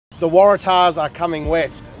The Waratahs are coming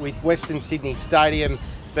west, with Western Sydney Stadium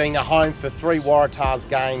being the home for 3 Waratahs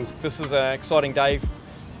games. This is an exciting day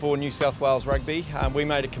for New South Wales Rugby. We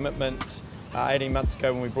made a commitment 18 months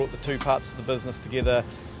ago when we brought the two parts of the business together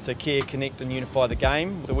to care, connect and unify the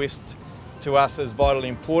game. The West to us is vitally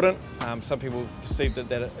important. Some people perceive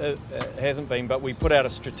that it hasn't been, but we put out a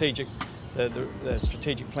strategic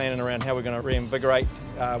planning around how we're going to reinvigorate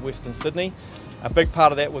Western Sydney. A big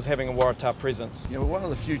part of that was having a Waratah presence. You know, we're one of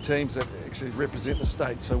the few teams that actually represent the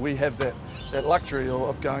state, so we have that luxury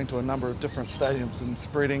of going to a number of different stadiums and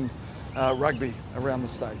spreading rugby around the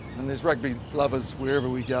state. And there's rugby lovers wherever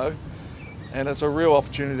we go, and it's a real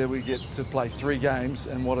opportunity that we get to play 3 games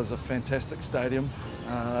in what is a fantastic stadium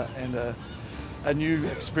and a new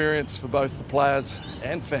experience for both the players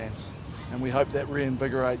and fans. And we hope that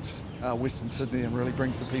reinvigorates Western Sydney and really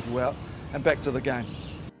brings the people out and back to the game.